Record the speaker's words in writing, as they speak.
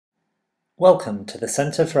Welcome to the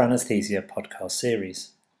Centre for Anaesthesia podcast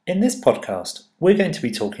series. In this podcast, we're going to be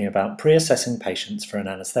talking about pre-assessing patients for an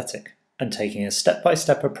anaesthetic and taking a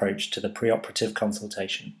step-by-step approach to the pre-operative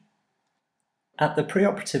consultation. At the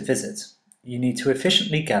pre-operative visit, you need to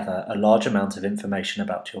efficiently gather a large amount of information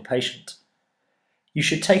about your patient. You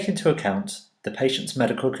should take into account the patient's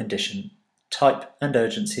medical condition, type and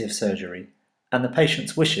urgency of surgery, and the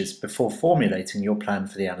patient's wishes before formulating your plan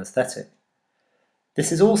for the anaesthetic.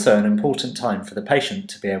 This is also an important time for the patient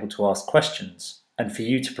to be able to ask questions and for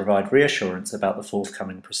you to provide reassurance about the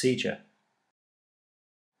forthcoming procedure.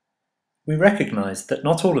 We recognise that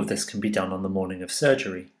not all of this can be done on the morning of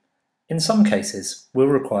surgery. In some cases, we'll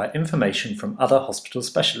require information from other hospital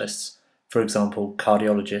specialists, for example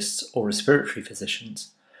cardiologists or respiratory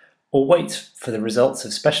physicians, or wait for the results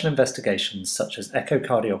of special investigations such as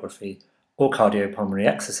echocardiography or cardiopulmonary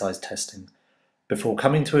exercise testing before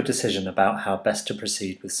coming to a decision about how best to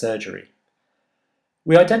proceed with surgery.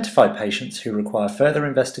 We identify patients who require further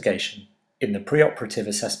investigation in the pre-operative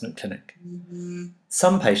assessment clinic.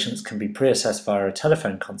 Some patients can be pre-assessed via a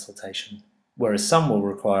telephone consultation, whereas some will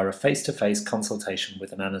require a face-to-face consultation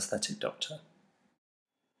with an anaesthetic doctor.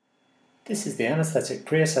 This is the anaesthetic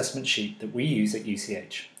pre-assessment sheet that we use at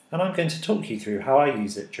UCH, and I'm going to talk you through how I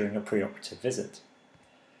use it during a pre-operative visit.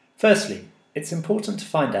 Firstly, it's important to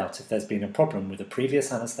find out if there's been a problem with a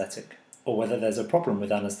previous anaesthetic, or whether there's a problem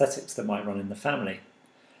with anaesthetics that might run in the family.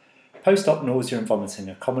 Post-op nausea and vomiting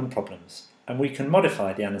are common problems, and we can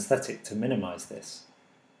modify the anaesthetic to minimise this.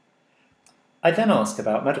 I then ask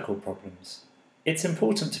about medical problems. It's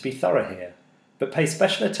important to be thorough here, but pay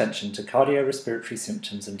special attention to cardiorespiratory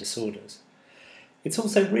symptoms and disorders. It's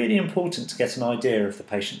also really important to get an idea of the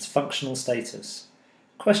patient's functional status.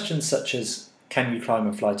 Questions such as, "Can you climb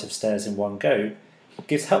a flight of stairs in one go?"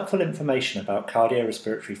 gives helpful information about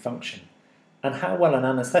cardiorespiratory function and how well an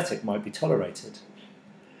anaesthetic might be tolerated.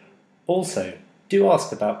 Also, do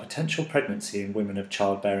ask about potential pregnancy in women of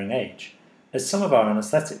childbearing age, as some of our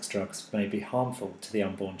anaesthetics drugs may be harmful to the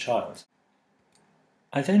unborn child.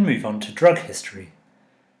 I then move on to drug history.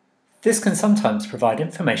 This can sometimes provide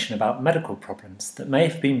information about medical problems that may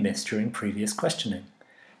have been missed during previous questioning.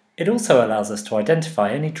 It also allows us to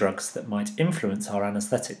identify any drugs that might influence our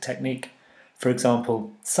anaesthetic technique. For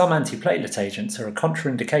example, some antiplatelet agents are a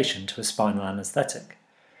contraindication to a spinal anaesthetic.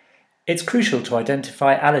 It's crucial to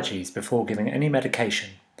identify allergies before giving any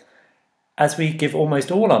medication. As we give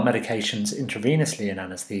almost all our medications intravenously in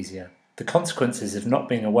anaesthesia, the consequences of not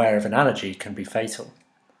being aware of an allergy can be fatal.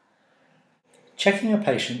 Checking a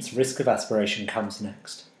patient's risk of aspiration comes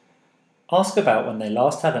next. Ask about when they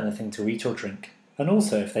last had anything to eat or drink, and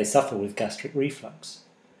also if they suffer with gastric reflux.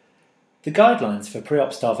 The guidelines for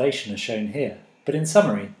pre-op starvation are shown here, but in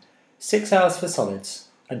summary, 6 hours for solids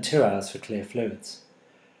and 2 hours for clear fluids.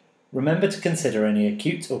 Remember to consider any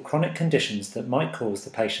acute or chronic conditions that might cause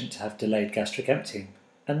the patient to have delayed gastric emptying,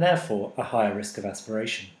 and therefore a higher risk of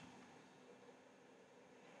aspiration.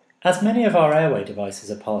 As many of our airway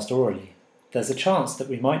devices are passed orally, there's a chance that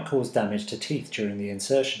we might cause damage to teeth during the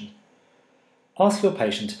insertion. Ask your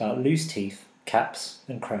patient about loose teeth, caps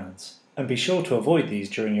and crowns, and be sure to avoid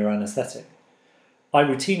these during your anaesthetic. I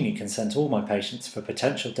routinely consent all my patients for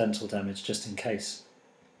potential dental damage just in case.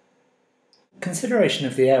 Consideration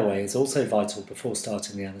of the airway is also vital before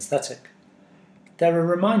starting the anaesthetic. There are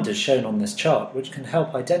reminders shown on this chart which can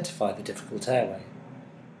help identify the difficult airway.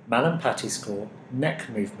 Mallampati score, neck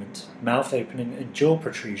movement, mouth opening and jaw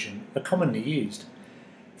protrusion are commonly used.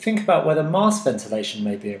 Think about whether mask ventilation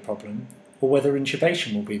may be a problem, or whether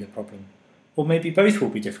intubation will be the problem, or maybe both will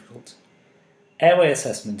be difficult. Airway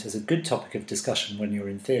assessment is a good topic of discussion when you're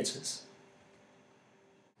in theatres.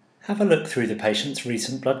 Have a look through the patient's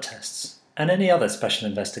recent blood tests and any other special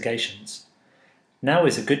investigations. Now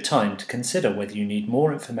is a good time to consider whether you need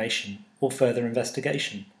more information or further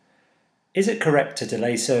investigation. Is it correct to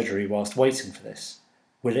delay surgery whilst waiting for this?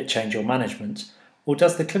 Will it change your management, or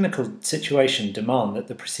does the clinical situation demand that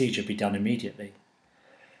the procedure be done immediately?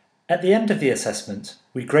 At the end of the assessment,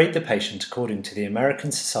 we grade the patient according to the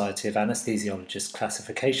American Society of Anaesthesiologists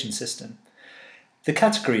classification system. The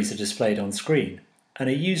categories are displayed on screen and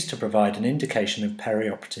are used to provide an indication of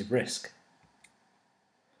perioperative risk.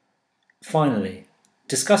 Finally,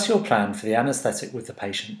 discuss your plan for the anaesthetic with the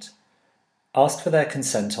patient. Ask for their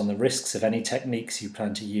consent on the risks of any techniques you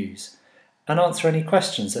plan to use, and answer any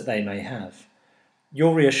questions that they may have.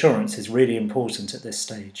 Your reassurance is really important at this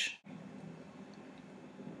stage.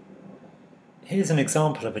 Here's an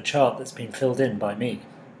example of a chart that's been filled in by me.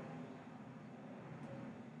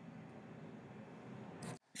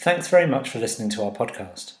 Thanks very much for listening to our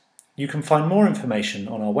podcast. You can find more information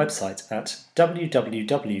on our website at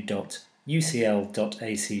www.uch.edu.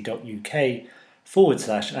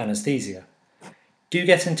 ucl.ac.uk/anaesthesia. Do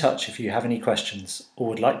get in touch if you have any questions or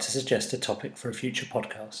would like to suggest a topic for a future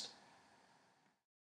podcast.